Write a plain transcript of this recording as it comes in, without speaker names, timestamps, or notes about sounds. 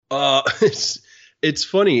It's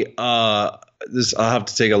funny. This I'll have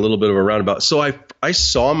to take a little bit of a roundabout. So I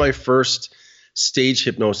saw my first stage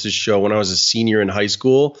hypnosis show when I was a senior in high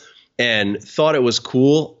school and thought it was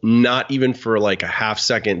cool. Not even for like a half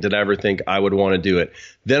second did I ever think I would want to do it.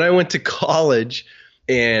 Then I went to college,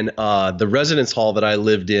 and the residence hall that I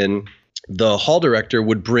lived in, the hall director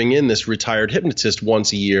would bring in this retired hypnotist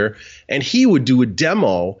once a year, and he would do a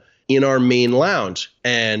demo in our main lounge,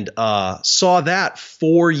 and saw that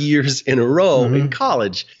 4 years in a row in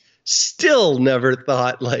college. Still never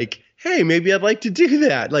thought like, hey, maybe I'd like to do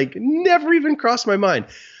that. Like, never even crossed my mind.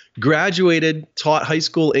 Graduated, taught high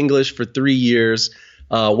school English for 3 years,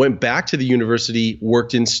 went back to the university,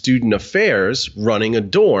 worked in student affairs, running a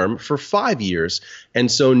dorm for 5 years. And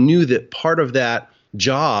so knew that part of that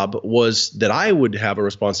job was that I would have a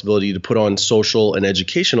responsibility to put on social and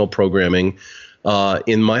educational programming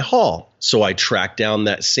in my hall. So I tracked down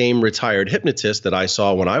that same retired hypnotist that I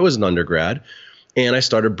saw when I was an undergrad, and I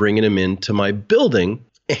started bringing him into my building.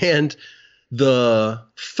 And the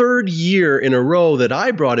third year in a row that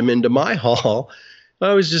I brought him into my hall,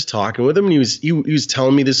 I was just talking with him, and he was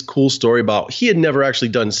telling me this cool story about he had never actually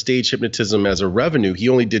done stage hypnotism as a revenue. He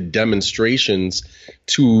only did demonstrations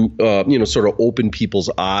to sort of open people's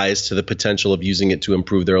eyes to the potential of using it to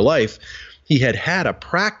improve their life. He had a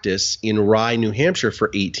practice in Rye, New Hampshire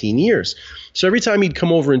for 18 years. So every time he'd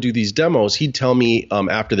come over and do these demos, he'd tell me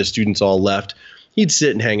after the students all left, he'd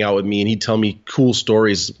sit and hang out with me, and he'd tell me cool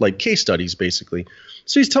stories, like case studies, basically.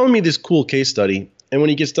 So he's telling me this cool case study. And when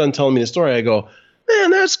he gets done telling me the story, I go,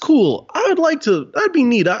 man, that's cool. That'd be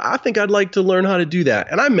neat. I think I'd like to learn how to do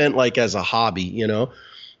that. And I meant like as a hobby, you know.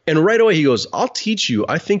 And right away he goes, I'll teach you.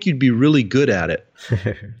 I think you'd be really good at it.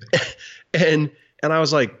 And I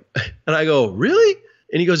was like, and I go, really?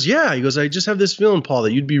 And he goes, yeah. He goes, I just have this feeling, Paul,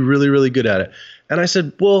 that you'd be really, really good at it. And I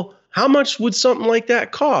said, well, how much would something like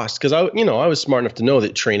that cost? Because I was smart enough to know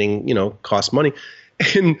that training, costs money.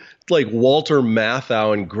 And like Walter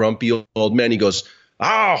Matthau and grumpy old man, he goes,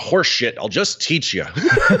 horse shit, I'll just teach you.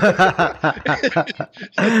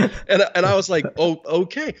 and I was like, oh,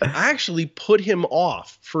 okay. I actually put him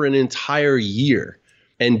off for an entire year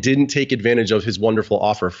and didn't take advantage of his wonderful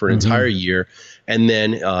offer for an entire year. And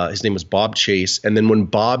then his name was Bob Chase. And then when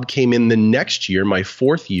Bob came in the next year, my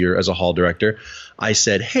fourth year as a hall director, I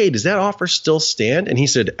said, hey, does that offer still stand? And he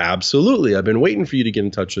said, absolutely. I've been waiting for you to get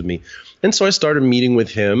in touch with me. And so I started meeting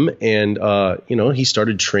with him, and he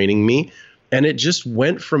started training me, and it just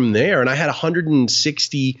went from there. And I had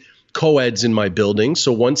 160 co-eds in my building.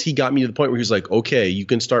 So once he got me to the point where he was like, okay, you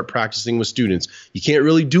can start practicing with students. You can't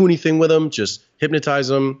really do anything with them. Just hypnotize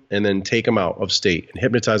them and then take them out of state, and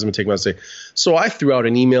hypnotize them and take them out of state. So I threw out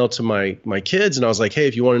an email to my kids, and I was like, hey,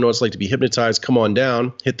 if you want to know what it's like to be hypnotized, come on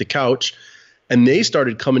down, hit the couch. And they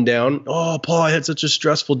started coming down. Oh, Paul, I had such a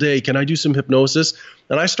stressful day. Can I do some hypnosis?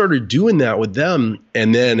 And I started doing that with them.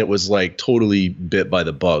 And then it was like totally bit by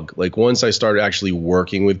the bug. Like once I started actually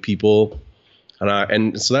working with people,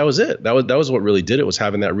 and so that was it. That was what really did it, was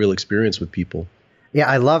having that real experience with people. Yeah,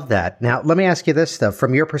 I love that. Now, let me ask you this, though.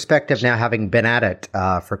 From your perspective now, having been at it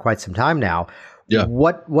for quite some time now, yeah,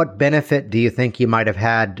 what benefit do you think you might have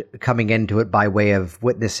had coming into it by way of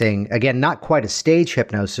witnessing, again, not quite a stage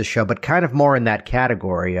hypnosis show, but kind of more in that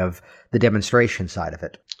category of the demonstration side of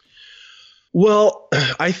it? Well,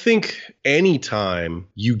 I think anytime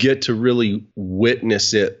you get to really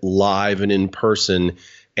witness it live and in person,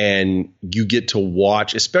 and you get to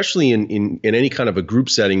watch, especially in any kind of a group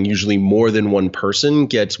setting, usually more than one person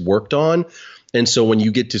gets worked on. And so when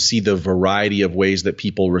you get to see the variety of ways that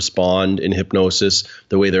people respond in hypnosis,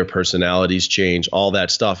 the way their personalities change, all that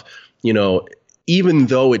stuff, even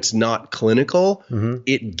though it's not clinical,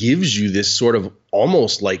 it gives you this sort of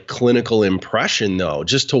almost like clinical impression, though,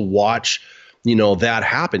 just to watch, that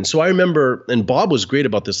happen. So I remember, and Bob was great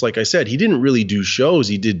about this. Like I said, he didn't really do shows.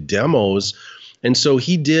 He did demos. And so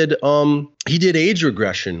he did age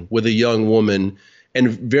regression with a young woman, and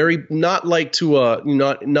very not like to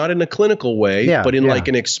not in a clinical way, but in like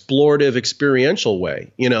an explorative, experiential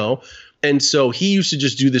way, And so he used to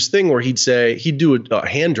just do this thing where he'd do a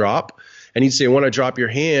hand drop, and he'd say, when I drop your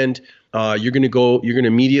hand, you're going to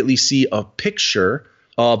immediately see a picture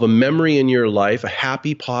of a memory in your life, a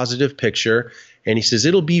happy, positive picture. And he says,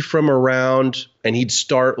 it'll be from around, and he'd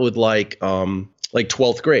start with like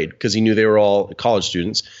 12th grade, because he knew they were all college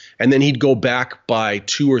students. And then he'd go back by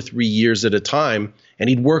 2 or 3 years at a time, and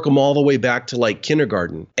he'd work them all the way back to like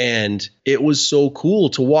kindergarten. And it was so cool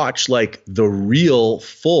to watch like the real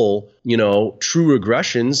full, true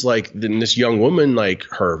regressions. Like then this young woman, like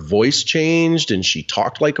her voice changed and she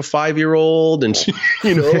talked like a 5-year-old, and she,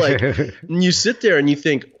 and you sit there and you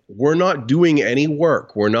think, we're not doing any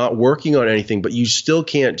work. We're not working on anything, but you still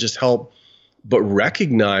can't just help but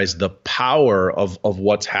recognize the power of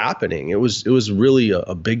what's happening. It was really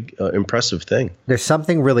a big, impressive thing. There's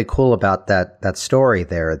something really cool about that story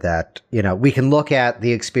there that, we can look at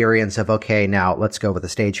the experience of, okay, now let's go with the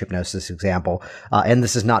stage hypnosis example. And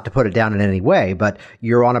this is not to put it down in any way, but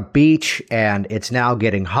you're on a beach and it's now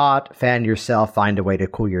getting hot, fan yourself, find a way to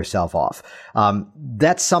cool yourself off.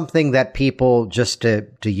 That's something that people, just to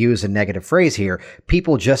use a negative phrase here,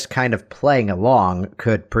 people just kind of playing along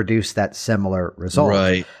could produce that similar result.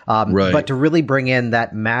 Right. But to really bring in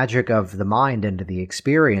that magic of the mind into the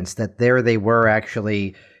experience, that there they were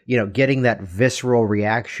actually, getting that visceral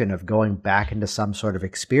reaction of going back into some sort of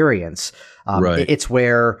experience. It's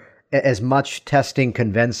where as much testing,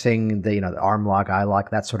 convincing, the arm lock, eye lock,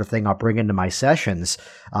 that sort of thing I'll bring into my sessions.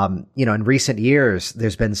 In recent years,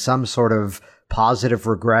 there's been some sort of positive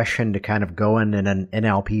regression to kind of go in an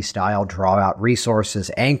NLP style, draw out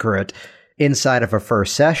resources, anchor it inside of a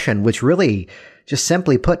first session, which really just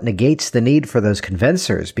simply put negates the need for those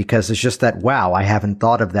convincers, because it's just that, wow, I haven't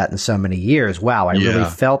thought of that in so many years. Wow, I really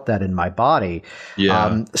felt that in my body.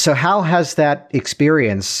 Yeah. So how has that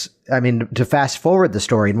experience, to fast forward the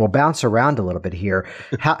story, and we'll bounce around a little bit here,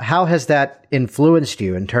 how has that influenced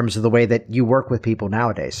you in terms of the way that you work with people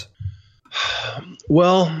nowadays?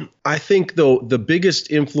 Well, I think though the biggest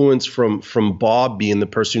influence from Bob being the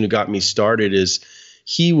person who got me started is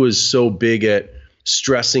he was so big at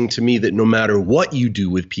stressing to me that no matter what you do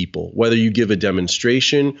with people, whether you give a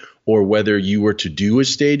demonstration or whether you were to do a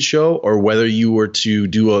stage show or whether you were to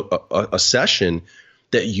do a session,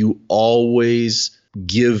 that you always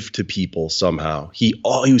give to people somehow. He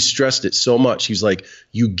stressed it so much. He's like,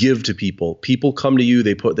 you give to people. People come to you.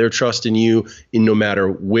 They put their trust in you in no matter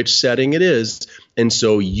which setting it is. And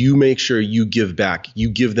so you make sure you give back. You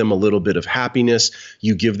give them a little bit of happiness.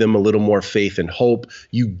 You give them a little more faith and hope.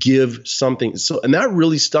 You give something. And that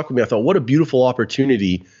really stuck with me. I thought, what a beautiful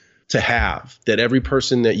opportunity to have, that every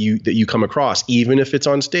person that you come across, even if it's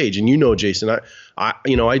on stage. And Jason,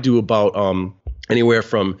 I do about anywhere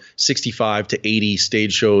from 65 to 80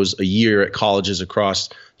 stage shows a year at colleges across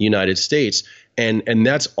the United States. And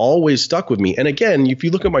that's always stuck with me. And again, if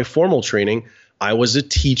you look at my formal training, I was a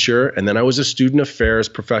teacher and then I was a student affairs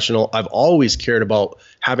professional. I've always cared about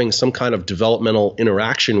having some kind of developmental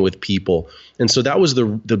interaction with people. And so that was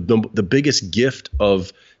the biggest gift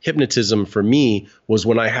of hypnotism for me, was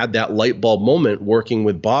when I had that light bulb moment working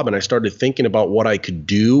with Bob and I started thinking about what I could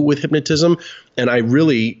do with hypnotism. And I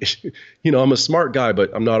really, I'm a smart guy, but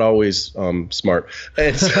I'm not always smart.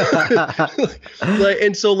 And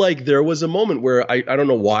so, there was a moment where I don't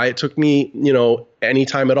know why it took me, any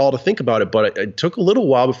time at all to think about it, but it took a little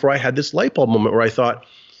while before I had this light bulb moment where I thought,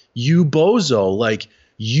 you bozo,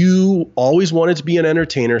 you always wanted to be an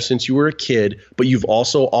entertainer since you were a kid, but you've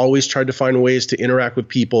also always tried to find ways to interact with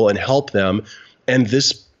people and help them. And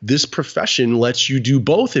this profession lets you do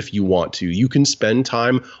both if you want to. You can spend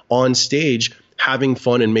time on stage having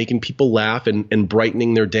fun and making people laugh and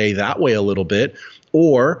brightening their day that way a little bit.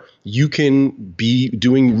 Or you can be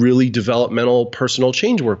doing really developmental personal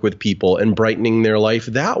change work with people and brightening their life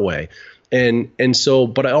that way. And so,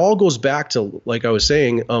 but it all goes back to, like I was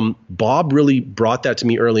saying, Bob really brought that to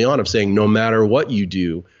me early on, of saying, no matter what you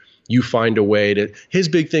do, you find a way to. His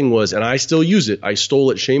big thing was, and I still use it, I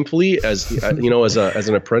stole it shamefully as as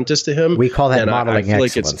an apprentice to him. We call that modeling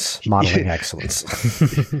excellence. Modeling excellence.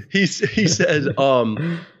 He said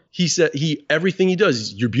everything he does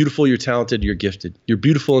is, you're beautiful, you're talented, you're gifted. You're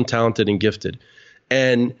beautiful and talented and gifted.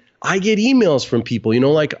 And I get emails from people,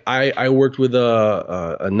 I worked with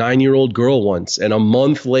a 9-year-old girl once, and a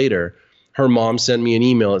month later, her mom sent me an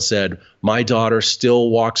email that said, my daughter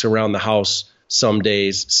still walks around the house some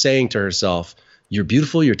days saying to herself, you're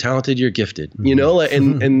beautiful, you're talented, you're gifted,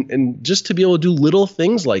 and just to be able to do little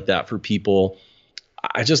things like that for people,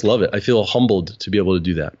 I just love it. I feel humbled to be able to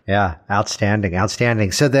do that. Yeah. Outstanding.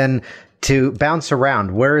 Outstanding. So then, to bounce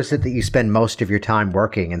around, where is it that you spend most of your time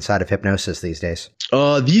working inside of hypnosis these days?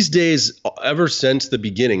 These days, ever since the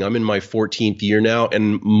beginning, I'm in my 14th year now,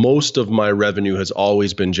 and most of my revenue has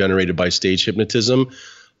always been generated by stage hypnotism.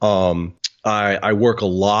 I work a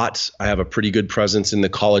lot. I have a pretty good presence in the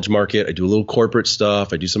college market. I do a little corporate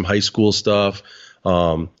stuff. I do some high school stuff.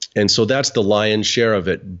 And so that's the lion's share of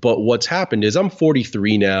it. But what's happened is I'm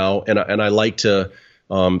 43 now, and I like to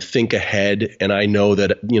think ahead. And I know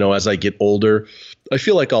that, as I get older, I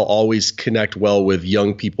feel like I'll always connect well with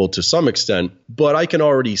young people to some extent, but I can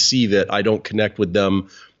already see that I don't connect with them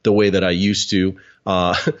the way that I used to.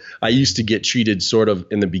 I used to get treated sort of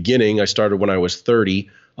in the beginning. I started when I was 30.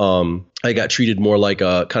 I got treated more like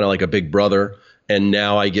kind of like a big brother. And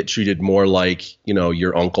now I get treated more like,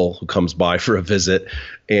 your uncle who comes by for a visit.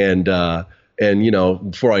 And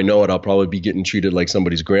before I know it, I'll probably be getting treated like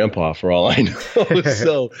somebody's grandpa for all I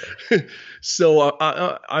know. So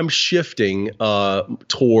I'm shifting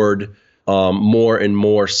toward more and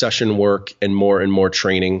more session work and more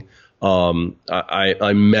training.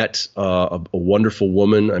 I met a wonderful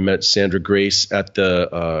woman. I met Sandra Grace at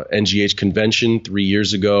the NGH convention 3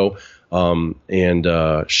 years ago. And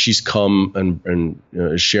she's come and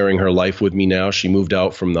is sharing her life with me now. She moved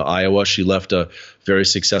out from the Iowa. She left a very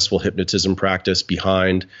successful hypnotism practice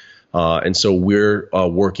behind. And so we're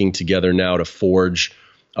working together now to forge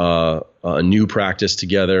a new practice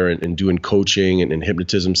together and doing coaching and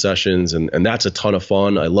hypnotism sessions. And that's a ton of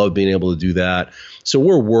fun. I love being able to do that. So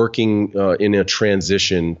we're working in a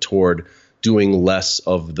transition toward doing less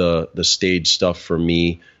of the stage stuff for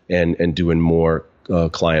me and doing more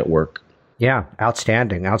client work. Yeah,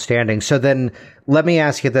 outstanding. So then let me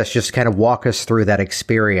ask you this, just kind of walk us through that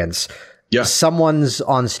experience. Yeah. Someone's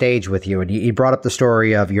on stage with you and you brought up the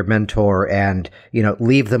story of your mentor and,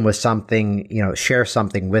 leave them with something, share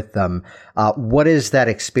something with them. What is that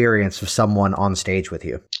experience of someone on stage with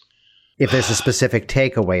you? If there's a specific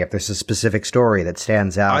takeaway, if there's a specific story that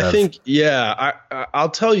stands out. I'll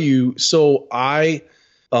tell you. So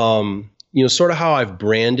sort of how I've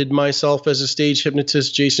branded myself as a stage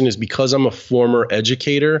hypnotist, Jason, is because I'm a former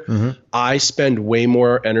educator. Mm-hmm. I spend way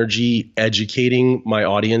more energy educating my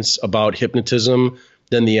audience about hypnotism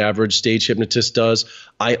than the average stage hypnotist does.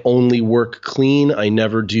 I only work clean. I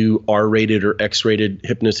never do R-rated or X-rated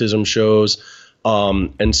hypnotism shows.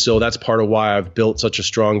 And so that's part of why I've built such a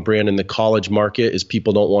strong brand in the college market is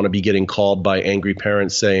people don't want to be getting called by angry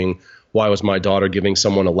parents saying, why was my daughter giving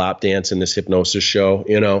someone a lap dance in this hypnosis show,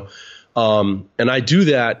 And I do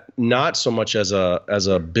that not so much as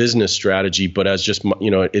a business strategy, but as just,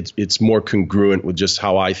 it's more congruent with just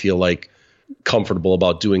how I feel like comfortable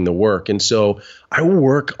about doing the work. And so I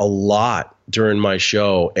work a lot during my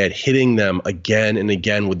show at hitting them again and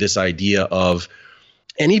again with this idea of,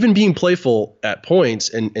 and even being playful at points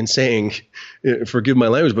and saying, forgive my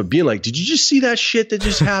language, but being like, did you just see that shit that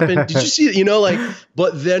just happened? Did you see it?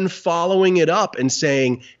 But then following it up and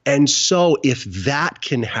saying, and so if that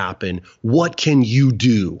can happen, what can you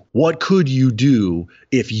do? What could you do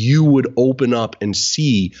if you would open up and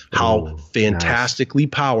see how fantastically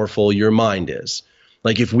powerful your mind is?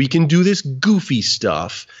 Like if we can do this goofy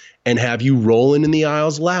stuff and have you rolling in the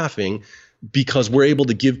aisles laughing, because we're able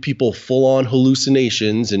to give people full-on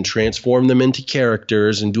hallucinations and transform them into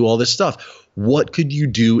characters and do all this stuff. What could you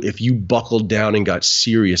do if you buckled down and got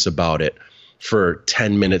serious about it for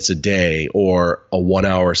 10 minutes a day or a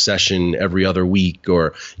 1-hour session every other week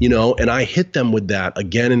or, and I hit them with that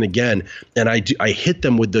again and again. And I hit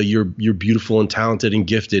them with you're beautiful and talented and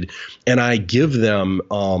gifted. And I give them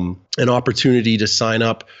an opportunity to sign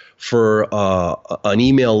up for an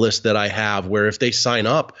email list that I have where if they sign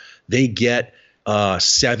up, they get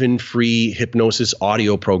 7 free hypnosis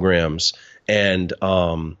audio programs. And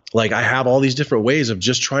I have all these different ways of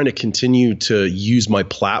just trying to continue to use my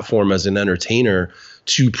platform as an entertainer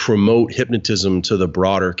to promote hypnotism to the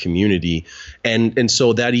broader community. And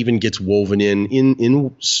so that even gets woven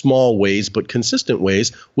in small ways, but consistent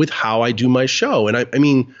ways with how I do my show. And I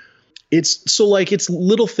mean, it's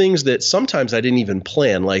little things that sometimes I didn't even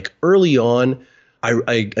plan. Like early on,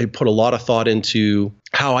 I put a lot of thought into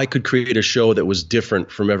how I could create a show that was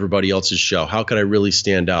different from everybody else's show. How could I really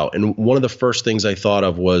stand out? And one of the first things I thought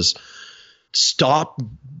of was stop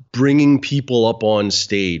bringing people up on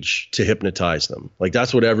stage to hypnotize them. Like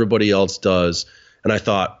that's what everybody else does. And I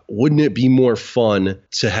thought, wouldn't it be more fun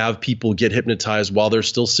to have people get hypnotized while they're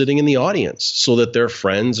still sitting in the audience so that their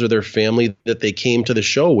friends or their family that they came to the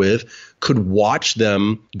show with could watch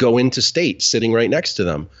them go into state sitting right next to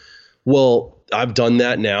them? Well, I've done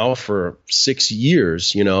that now for 6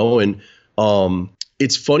 years, and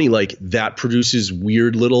it's funny, like that produces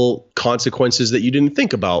weird little consequences that you didn't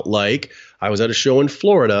think about. Like I was at a show in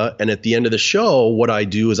Florida, and at the end of the show, what I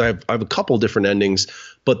do is I have a couple different endings,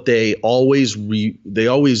 but they always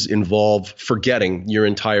involve forgetting your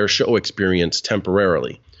entire show experience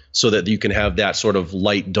temporarily so that you can have that sort of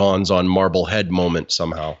light dawns on Marblehead moment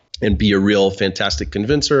somehow and be a real fantastic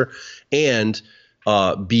convincer and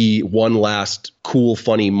be one last cool,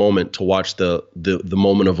 funny moment to watch the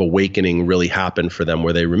moment of awakening really happen for them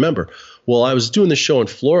where they remember. Well, I was doing this show in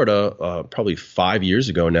Florida probably 5 years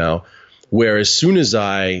ago now, where as soon as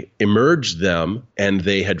I emerged them and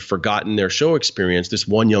they had forgotten their show experience, this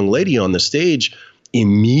one young lady on the stage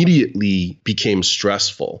immediately became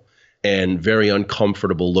stressful and very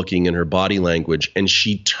uncomfortable looking in her body language. And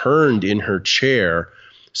she turned in her chair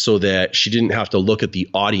so that she didn't have to look at the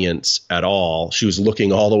audience at all. She was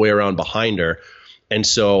looking all the way around behind her. And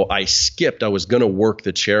so I skipped. I was going to work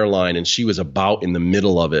the chair line, and she was about in the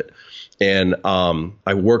middle of it. And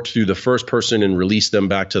I worked through the first person and released them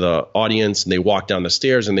back to the audience. And they walk down the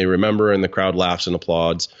stairs and they remember, and the crowd laughs and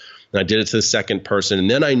applauds. And I did it to the second person. And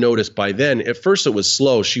then I noticed by then, at first it was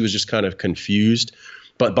slow. She was just kind of confused.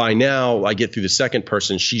 But by now, I get through the second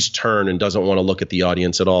person, she's turned and doesn't want to look at the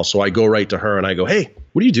audience at all. So I go right to her and I go, "Hey,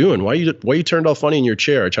 what are you doing? Why you turned all funny in your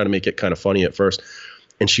chair?" I try to make it kind of funny at first.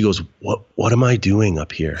 And she goes, What am I doing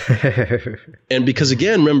up here?" And because,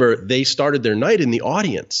 again, remember, they started their night in the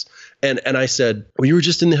audience. And I said, "Well, you were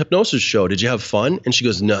just in the hypnosis show. Did you have fun?" And she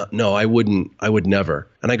goes, No, I wouldn't. I would never.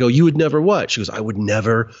 And I go, "You would never what?" She goes, "I would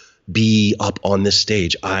never be up on this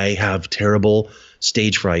stage. I have terrible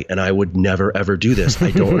stage fright and I would never, ever do this.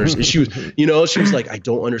 I don't understand." She was like, "I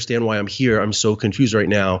don't understand why I'm here. I'm so confused right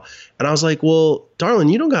now." And I was like, "Well, darling,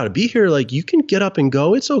 you don't got to be here. Like, you can get up and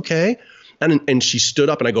go. It's okay." And she stood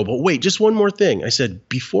up and I go, "But wait, just one more thing." I said,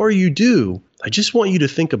 "Before you do, I just want you to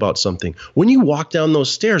think about something. When you walk down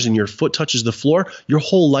those stairs and your foot touches the floor, your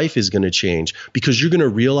whole life is going to change, because you're going to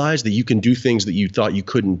realize that you can do things that you thought you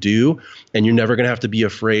couldn't do. And you're never going to have to be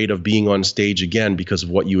afraid of being on stage again because of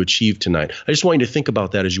what you achieved tonight. I just want you to think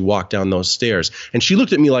about that as you walk down those stairs." And she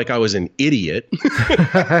looked at me like I was an idiot,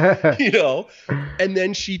 and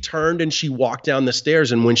then she turned and she walked down the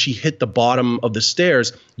stairs. And when she hit the bottom of the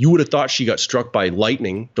stairs, you would have thought she got struck by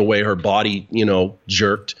lightning, the way her body,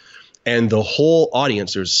 jerked. And the whole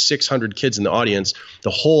audience, there's 600 kids in the audience, the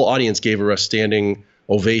whole audience gave her a standing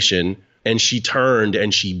ovation, and she turned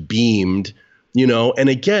and she beamed, and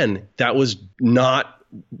again, that was not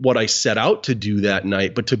what I set out to do that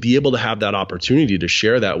night, but to be able to have that opportunity to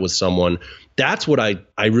share that with someone, that's what I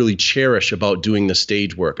really cherish about doing the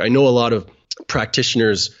stage work. I know a lot of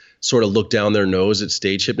practitioners sort of look down their nose at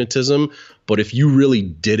stage hypnotism, but if you really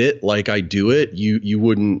did it like I do it, you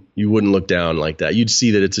wouldn't look down like that. You'd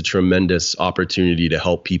see that it's a tremendous opportunity to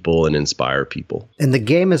help people and inspire people. And the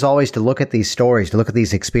game is always to look at these stories, to look at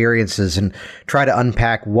these experiences and try to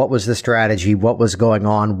unpack what was the strategy, what was going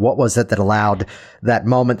on, what was it that allowed that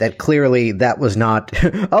moment that clearly that was not,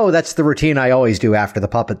 "Oh, that's the routine I always do after the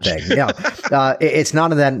puppet thing." It's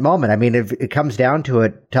not in that moment. I mean, if it comes down to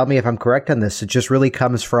it, tell me if I'm correct on this, it just really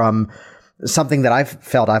comes from something that I've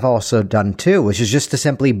felt I've also done too, which is just to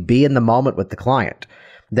simply be in the moment with the client.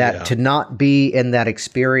 To not be in that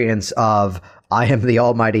experience of, I am the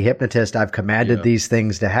almighty hypnotist, I've commanded these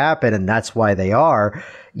things to happen, and that's why they are.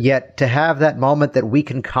 Yet to have that moment that we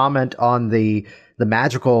can comment on the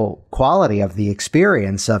magical quality of the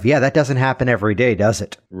experience of, that doesn't happen every day, does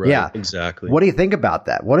it? Right, yeah, exactly. What do you think about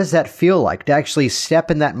that? What does that feel like to actually step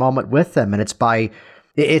in that moment with them? And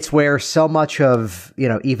it's where so much of,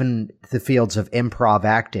 even the fields of improv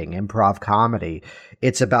acting, improv comedy,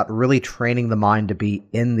 it's about really training the mind to be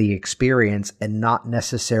in the experience and not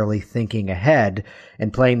necessarily thinking ahead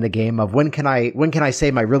and playing the game of when can I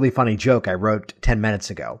say my really funny joke I wrote 10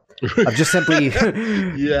 minutes ago. Of just simply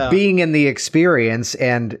being in the experience,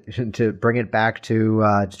 and to bring it back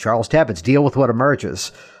to Charles Tebbett's deal with what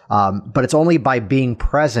emerges. But it's only by being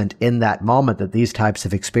present in that moment that these types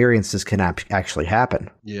of experiences can actually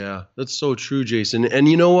happen. Yeah, that's so true, Jason. And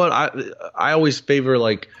you know what? I always favor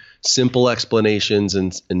like simple explanations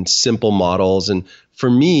and simple models. And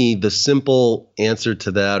for me, the simple answer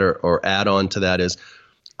to that or add on to that is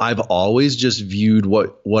I've always just viewed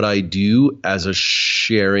what I do as a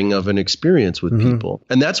sharing of an experience with people.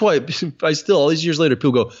 And that's why I still, all these years later,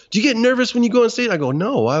 people go, "Do you get nervous when you go on stage?" I go,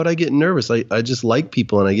 "No, why would I get nervous? I just like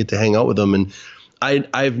people and I get to hang out with them." And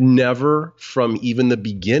I've never, from even the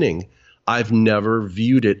beginning, I've never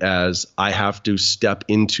viewed it as I have to step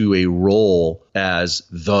into a role as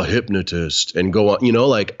the hypnotist and go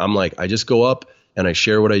on, I'm like, I just go up and I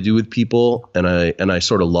share what I do with people, and I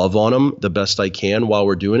sort of love on them the best I can while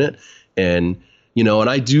we're doing it. And, and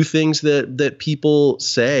I do things that people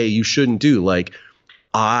say you shouldn't do. Like,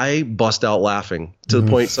 I bust out laughing to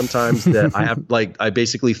the point sometimes that I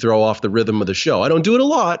basically throw off the rhythm of the show. I don't do it a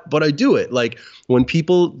lot, but I do it. Like when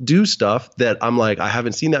people do stuff that I'm like, I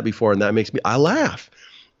haven't seen that before, and that makes me, I laugh.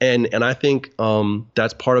 And I think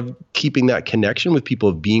that's part of keeping that connection with people,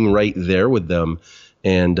 of being right there with them.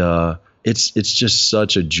 And it's just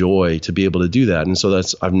such a joy to be able to do that. And so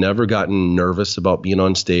I've never gotten nervous about being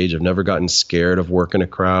on stage. I've never gotten scared of working a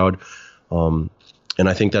crowd. And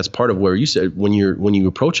I think that's part of where you said when you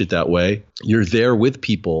approach it that way, you're there with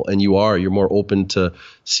people and you're more open to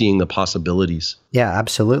seeing the possibilities. Yeah,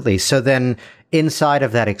 absolutely. So then inside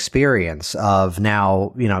of that experience of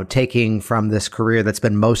now, taking from this career that's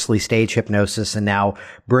been mostly stage hypnosis and now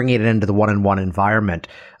bringing it into the one-on-one environment,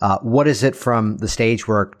 what is it from the stage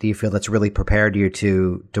work do you feel that's really prepared you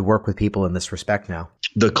to work with people in this respect now?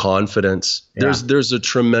 The confidence. Yeah. There's a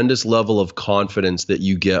tremendous level of confidence that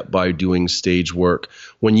you get by doing stage work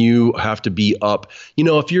when you have to be up.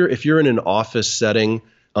 If you're in an office setting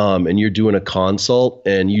and you're doing a consult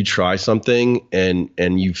and you try something and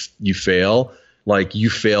you fail, like you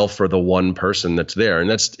fail for the one person that's there,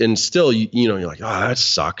 and still you're like, oh, that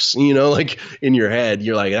sucks. Like in your head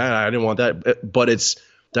you're like, I didn't want that, but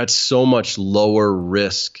that's so much lower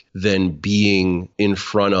risk than being in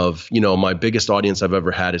front of, my biggest audience I've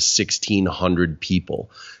ever had is 1,600 people,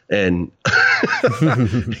 and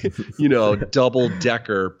double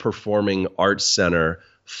decker performing arts center,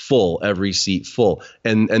 full, every seat full.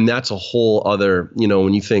 And that's a whole other,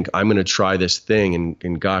 when you think I'm going to try this thing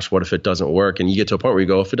and gosh, what if it doesn't work? And you get to a point where you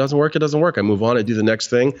go, if it doesn't work, it doesn't work. I move on, I do the next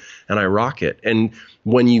thing and I rock it. And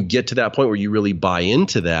when you get to that point where you really buy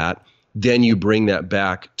into that, then you bring that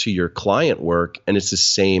back to your client work and it's the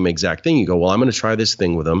same exact thing. You go, well, I'm going to try this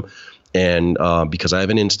thing with them. And because I have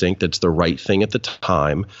an instinct that's the right thing at the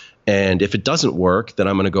time. And if it doesn't work, then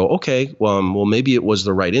I'm going to go, okay, well, maybe it was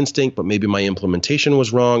the right instinct, but maybe my implementation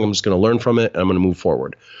was wrong. I'm just going to learn from it and I'm going to move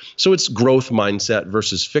forward. So it's growth mindset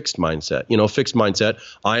versus fixed mindset. Fixed mindset,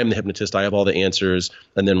 I am the hypnotist. I have all the answers.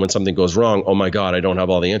 And then when something goes wrong, oh my God, I don't have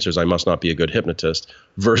all the answers. I must not be a good hypnotist.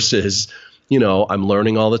 Versus I'm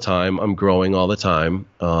learning all the time. I'm growing all the time.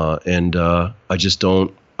 And I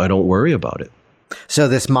don't worry about it. So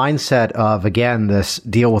this mindset of, again, this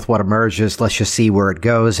deal with what emerges, let's just see where it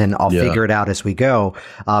goes and I'll figure it out as we go.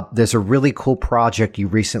 There's a really cool project you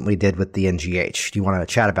recently did with the NGH. Do you want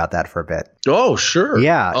to chat about that for a bit? Oh, sure.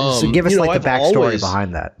 Yeah. So give us the backstory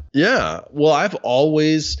behind that. Yeah. Well, I've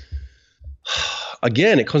always...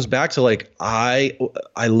 Again, it comes back to I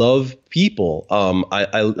love people.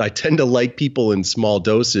 I tend to like people in small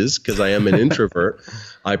doses because I am an introvert.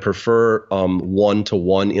 I prefer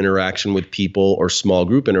one-to-one interaction with people or small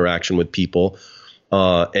group interaction with people.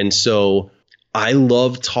 And so I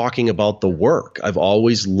love talking about the work. I've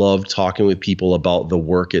always loved talking with people about the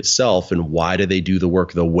work itself and why do they do the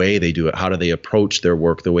work the way they do it? How do they approach their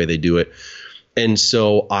work the way they do it? And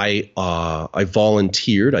so I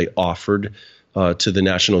volunteered. I offered to the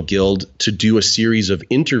National Guild to do a series of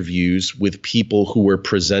interviews with people who were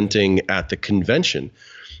presenting at the convention.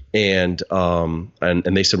 And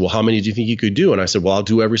they said, well, how many do you think you could do? And I said, well, I'll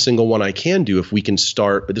do every single one I can do if we can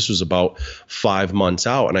start. But this was about 5 months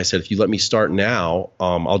out. And I said, if you let me start now,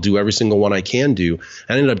 I'll do every single one I can do.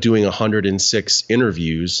 I ended up doing 106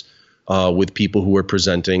 interviews with people who were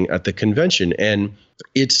presenting at the convention. And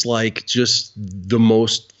it's like just the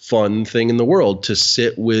most fun thing in the world to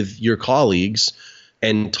sit with your colleagues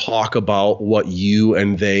and talk about what you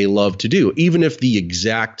and they love to do, even if the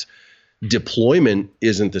exact deployment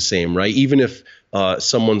isn't the same, right? Even if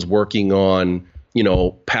someone's working on,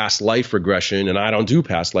 past life regression and I don't do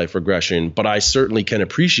past life regression, but I certainly can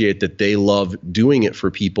appreciate that they love doing it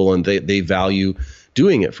for people and they value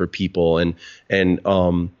doing it for people.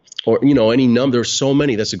 Or any number. There's so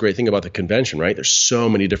many. That's the great thing about the convention, right? There's so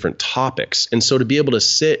many different topics, and so to be able to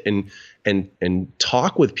sit and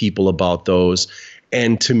talk with people about those,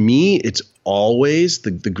 and to me, it's always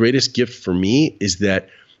the greatest gift for me is that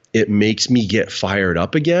it makes me get fired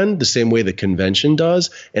up again, the same way the convention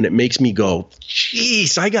does, and it makes me go,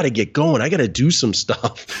 "Geez, I got to get going. I got to do some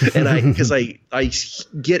stuff," and because I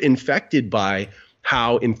get infected by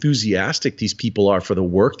how enthusiastic these people are for the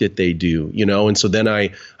work that they do, and so then I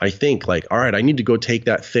think all right, I need to go take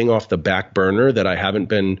that thing off the back burner that I haven't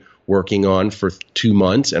been working on for 2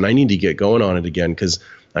 months, and I need to get going on it again because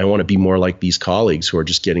I want to be more like these colleagues who are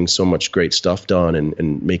just getting so much great stuff done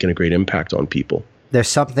and making a great impact on people. There's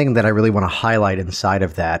something that I really want to highlight inside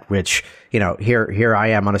of that, which, here I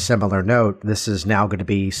am on a similar note. This is now going to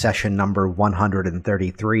be session number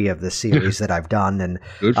 133 of this series that I've done. And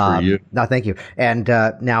good for you. No, thank you. And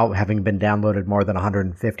now having been downloaded more than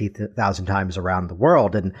 150,000 times around the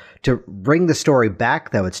world. And to bring the story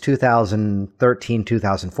back, though, it's 2013,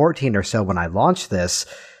 2014 or so when I launched this.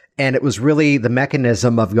 And it was really the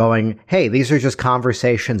mechanism of going, hey, these are just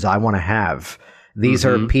conversations I want to have. These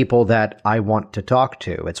are people that I want to talk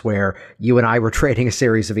to. It's where you and I were trading a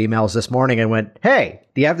series of emails this morning and went, hey,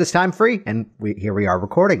 do you have this time free? And here we are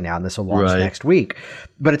recording now, and this will launch next week.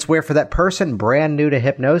 But it's where for that person brand new to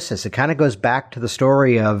hypnosis, it kind of goes back to the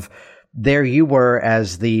story of there you were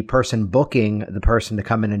as the person booking the person to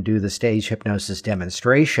come in and do the stage hypnosis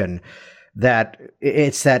demonstration, that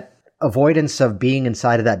it's that avoidance of being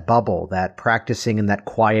inside of that bubble, that practicing in that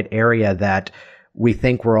quiet area that we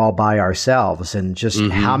think we're all by ourselves, and just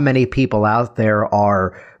how many people out there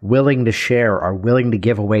are willing to share, are willing to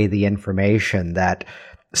give away the information that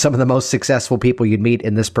some of the most successful people you'd meet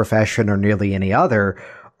in this profession or nearly any other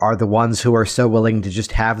are the ones who are so willing to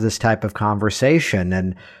just have this type of conversation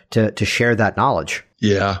and to share that knowledge.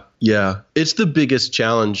 Yeah. It's the biggest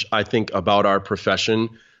challenge, I think, about our profession,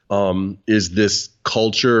 is this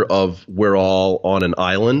culture of we're all on an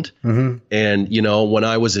island. And, when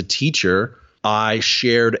I was a teacher, I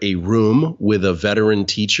shared a room with a veteran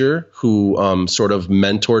teacher who sort of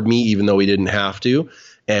mentored me, even though he didn't have to.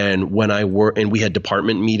 And when we had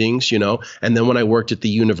department meetings, and then when I worked at the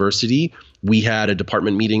university, we had a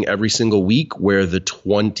department meeting every single week where the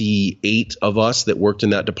 28 of us that worked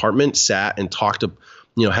in that department sat and talked to,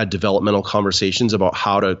 had developmental conversations about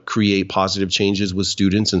how to create positive changes with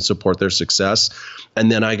students and support their success.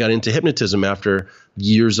 And then I got into hypnotism after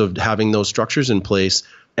years of having those structures in place.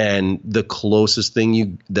 And the closest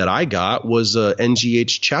thing that I got was a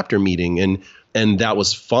NGH chapter meeting, and that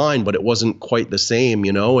was fine, but it wasn't quite the same,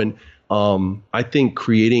 And I think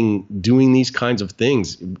doing these kinds of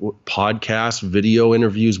things, podcasts, video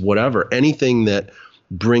interviews, whatever, anything that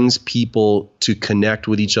brings people to connect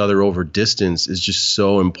with each other over distance is just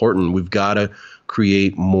so important. We've got to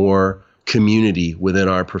create more community within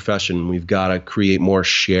our profession. We've got to create more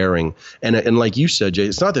sharing. And like you said, Jay,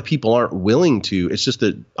 it's not that people aren't willing to. It's just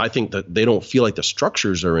that I think that they don't feel like the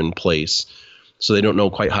structures are in place, so they don't know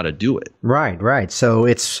quite how to do it. Right. So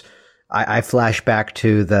I flash back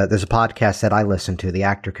to there's a podcast that I listen to, the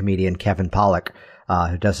actor comedian Kevin Pollak,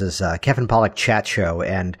 who does his Kevin Pollak chat show.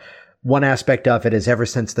 And one aspect of it is ever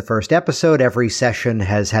since the first episode, every session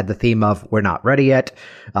has had the theme of we're not ready yet.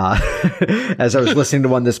 As I was listening to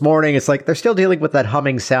one this morning, it's like they're still dealing with that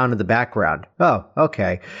humming sound in the background. Oh,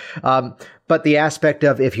 okay. But the aspect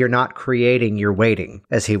of if you're not creating, you're waiting,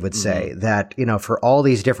 as he would say, that, for all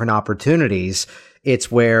these different opportunities,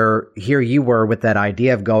 it's where here you were with that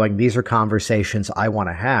idea of going, these are conversations I want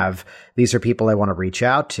to have. These are people I want to reach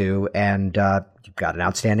out to. And you've got an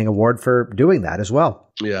outstanding award for doing that as well.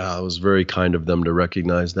 Yeah, it was very kind of them to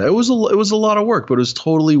recognize that. It was a lot of work, but it was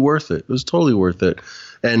totally worth it. It was totally worth it.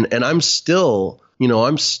 And I'm still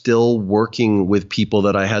working with people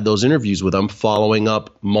that I had those interviews with. I'm following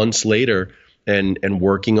up months later and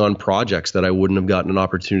working on projects that I wouldn't have gotten an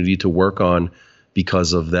opportunity to work on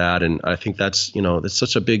because of that. And I think that's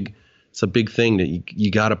such a big thing that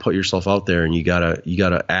you got to put yourself out there, and you got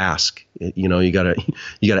to ask. You got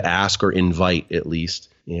to ask or invite at least.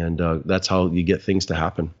 And that's how you get things to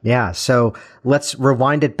happen. Yeah. So let's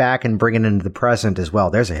rewind it back and bring it into the present as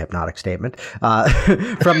well. There's a hypnotic statement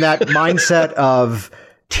from that mindset of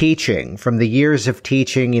teaching, from the years of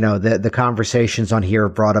teaching. The conversations on here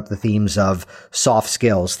brought up the themes of soft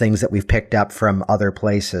skills, things that we've picked up from other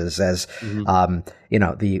places as,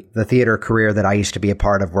 the theater career that I used to be a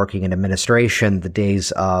part of, working in administration, the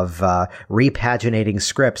days of repaginating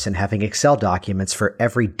scripts and having Excel documents for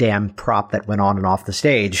every damn prop that went on and off the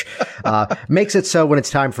stage, makes it so when it's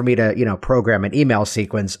time for me to, program an email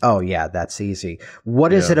sequence, oh yeah, that's easy.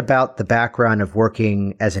 What is it about the background of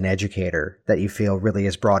working as an educator that you feel really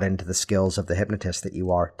has brought into the skills of the hypnotist that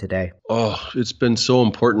you are today? Oh, it's been so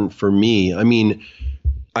important for me. I mean,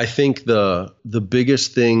 I think the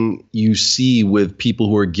biggest thing you see with people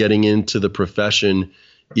who are getting into the profession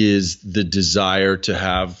is the desire to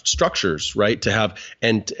have structures, right? To have,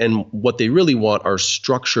 and what they really want are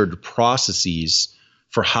structured processes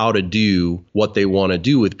for how to do what they want to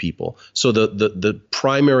do with people. So the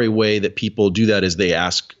primary way that people do that is they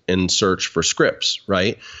ask and search for scripts,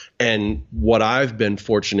 right? And what I've been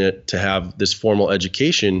fortunate to have this formal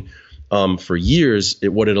education for years,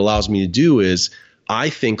 what it allows me to do is I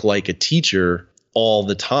think like a teacher all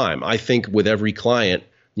the time. I think with every client,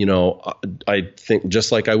 I think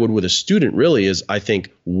just like I would with a student really is I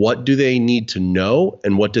think, what do they need to know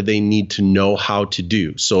and what do they need to know how to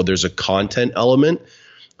do? So there's a content element,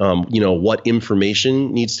 what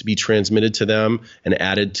information needs to be transmitted to them and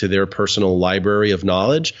added to their personal library of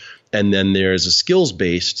knowledge. And then there's a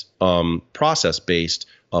skills-based, process-based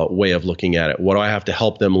way of looking at it. What do I have to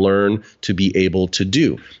help them learn to be able to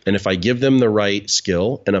do? And if I give them the right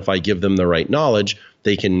skill and if I give them the right knowledge,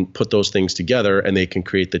 they can put those things together and they can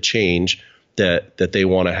create the change that they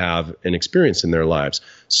want to have an experience in their lives.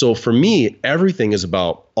 So for me, everything is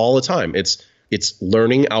about all the time. It's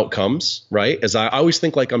learning outcomes, right? As I always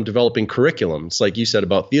think like I'm developing curriculum. It's like you said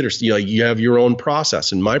about theater. You have your own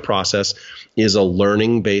process, and my process is a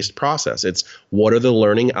learning-based process. It's what are the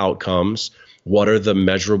learning outcomes? What are the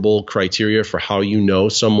measurable criteria for how you know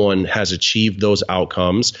someone has achieved those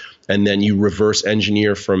outcomes? And then you reverse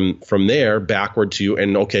engineer from there backward to,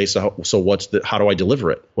 and okay, so how do I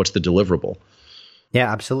deliver it? What's the deliverable? Yeah,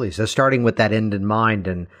 absolutely. So starting with that end in mind,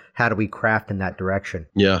 and how do we craft in that direction?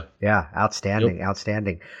 Yeah. Yeah. Outstanding.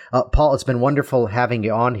 Outstanding. Paul, it's been wonderful having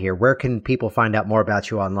you on here. Where can people find out more about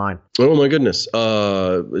you online? Oh my goodness.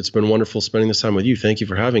 It's been wonderful spending this time with you. Thank you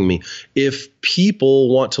for having me. If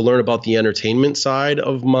people want to learn about the entertainment side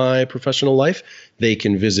of my professional life, they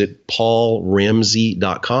can visit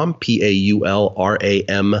paulramsay.com,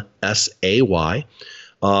 PaulRamsay.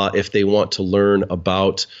 If they want to learn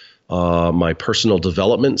about my personal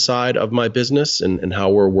development side of my business and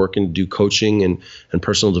how we're working to do coaching and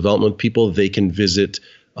personal development with people, they can visit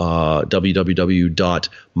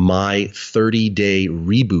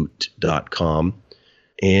www.my30dayreboot.com.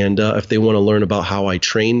 And if they want to learn about how I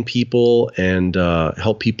train people and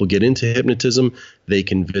help people get into hypnotism, they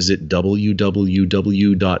can visit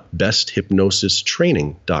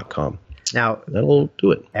www.besthypnosistraining.com. Now, that'll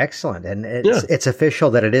do it. Excellent. And it's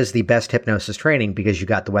official that it is the Best Hypnosis Training because you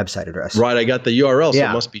got the website address. Right. I got the URL, so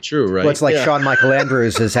it must be true, right? Well, it's like Shawn Michael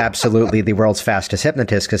Andrews is absolutely the world's fastest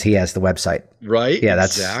hypnotist because he has the website. Right. Yeah,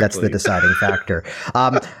 that's the deciding factor.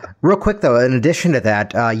 Real quick, though, in addition to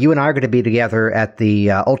that, you and I are going to be together at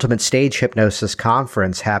the Ultimate Stage Hypnosis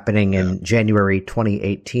Conference happening in January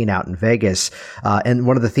 2018 out in Vegas. And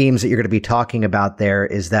one of the themes that you're going to be talking about there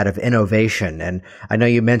is that of innovation. And I know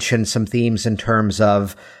you mentioned some themes in terms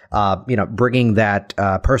of, bringing that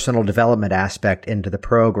personal development aspect into the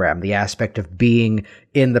program, the aspect of being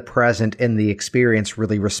in the present, in the experience,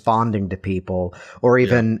 really responding to people, or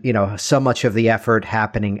even, so much of the effort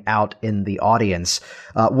happening out in the audience.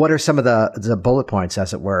 What are some of the bullet points,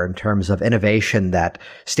 as it were, in terms of innovation that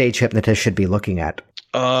stage hypnotists should be looking at?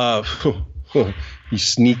 You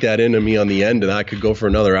sneak that into me on the end, and I could go for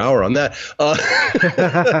another hour on that.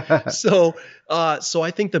 So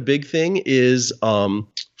I think the big thing is,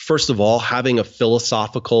 first of all, having a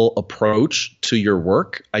philosophical approach to your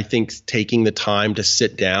work. I think taking the time to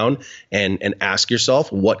sit down and ask yourself,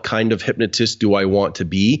 what kind of hypnotist do I want to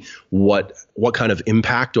be? What kind of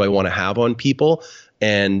impact do I want to have on people?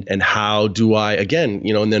 And how do I, again,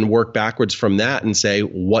 and then work backwards from that and say,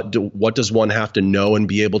 what does one have to know and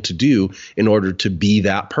be able to do in order to be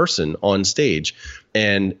that person on stage?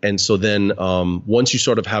 And so then once you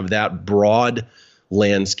sort of have that broad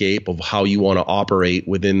landscape of how you want to operate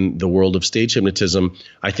within the world of stage hypnotism,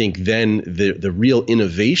 I think then the real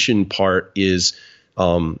innovation part is,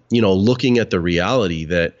 looking at the reality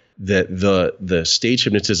that the stage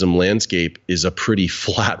hypnotism landscape is a pretty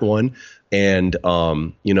flat one. And,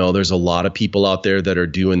 there's a lot of people out there that are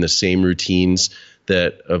doing the same routines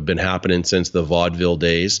that have been happening since the vaudeville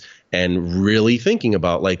days, and really thinking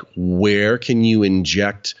about, like, where can you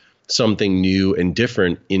inject something new and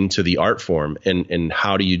different into the art form, and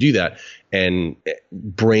how do you do that? And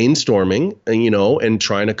brainstorming, and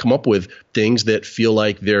trying to come up with things that feel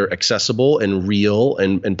like they're accessible and real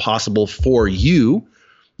and possible for you,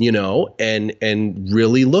 and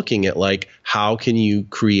really looking at, like, how can you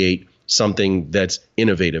create something that's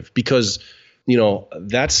innovative? Because,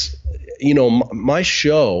 that's, my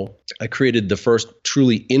show, I created the first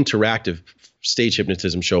truly interactive stage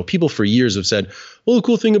hypnotism show. People for years have said, well, the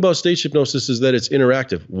cool thing about stage hypnosis is that it's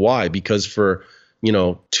interactive. Why? Because for,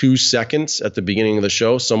 2 seconds at the beginning of the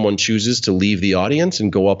show, someone chooses to leave the audience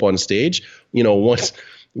and go up on stage.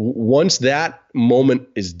 Once that moment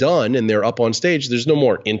is done and they're up on stage, there's no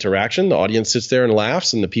more interaction. The audience sits there and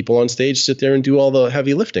laughs, and the people on stage sit there and do all the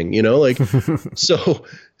heavy lifting,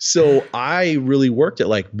 so I really worked at,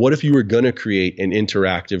 like, what if you were going to create an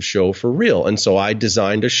interactive show for real? And so I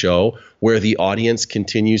designed a show where the audience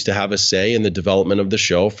continues to have a say in the development of the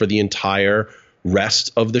show for the entire rest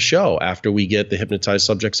of the show after we get the hypnotized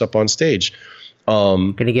subjects up on stage.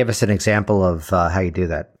 Can you give us an example of how you do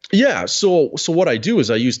that? Yeah. So what I do is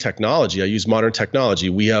I use technology. I use modern technology.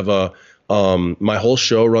 We have my whole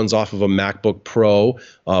show runs off of a MacBook Pro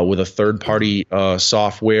with a third-party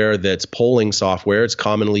software that's polling software. It's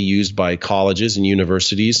commonly used by colleges and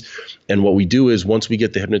universities. And what we do is, once we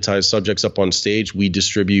get the hypnotized subjects up on stage, we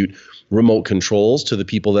distribute remote controls to the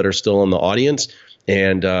people that are still in the audience.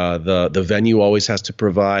 And the venue always has to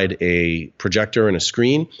provide a projector and a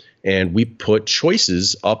screen. And we put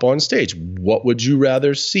choices up on stage. What would you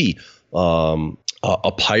rather see?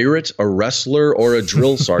 a pirate, a wrestler, or a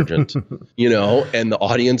drill sergeant, and the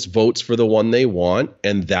audience votes for the one they want.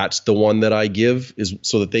 And that's the one that I give, is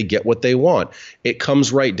so that they get what they want. It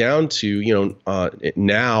comes right down to,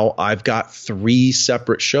 now I've got 3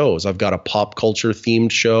 separate shows. I've got a pop culture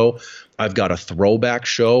themed show. I've got a throwback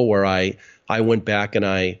show where I went back and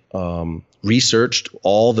I researched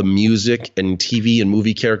all the music and TV and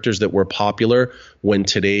movie characters that were popular when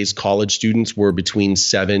today's college students were between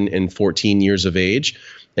 7 and 14 years of age.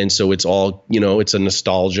 And so it's all, it's a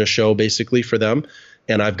nostalgia show basically for them.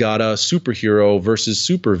 And I've got a superhero versus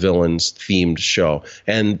supervillains themed show.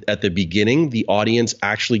 And at the beginning, the audience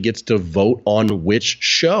actually gets to vote on which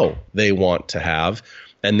show they want to have.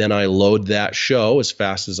 And then I load that show as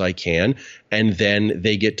fast as I can. And then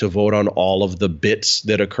they get to vote on all of the bits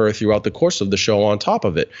that occur throughout the course of the show on top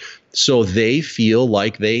of it. So they feel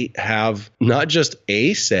like they have not just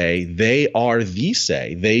a say, they are the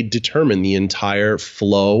say. They determine the entire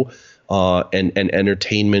flow and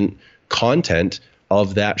entertainment content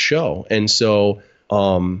of that show. And so,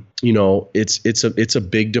 it's a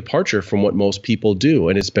big departure from what most people do.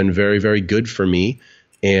 And it's been very, very good for me.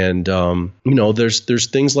 And, there's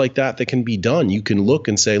things like that can be done. You can look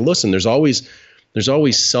and say, listen, there's always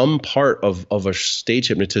some part of a stage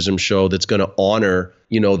hypnotism show that's going to honor,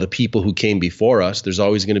 the people who came before us. There's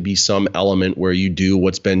always going to be some element where you do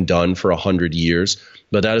what's been done for 100 years.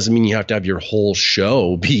 But that doesn't mean you have to have your whole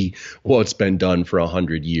show be what's been done for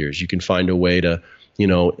 100 years. You can find a way to,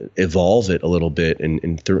 evolve it a little bit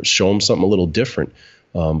and show them something a little different.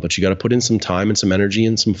 But you got to put in some time and some energy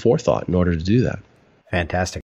and some forethought in order to do that. Fantastic.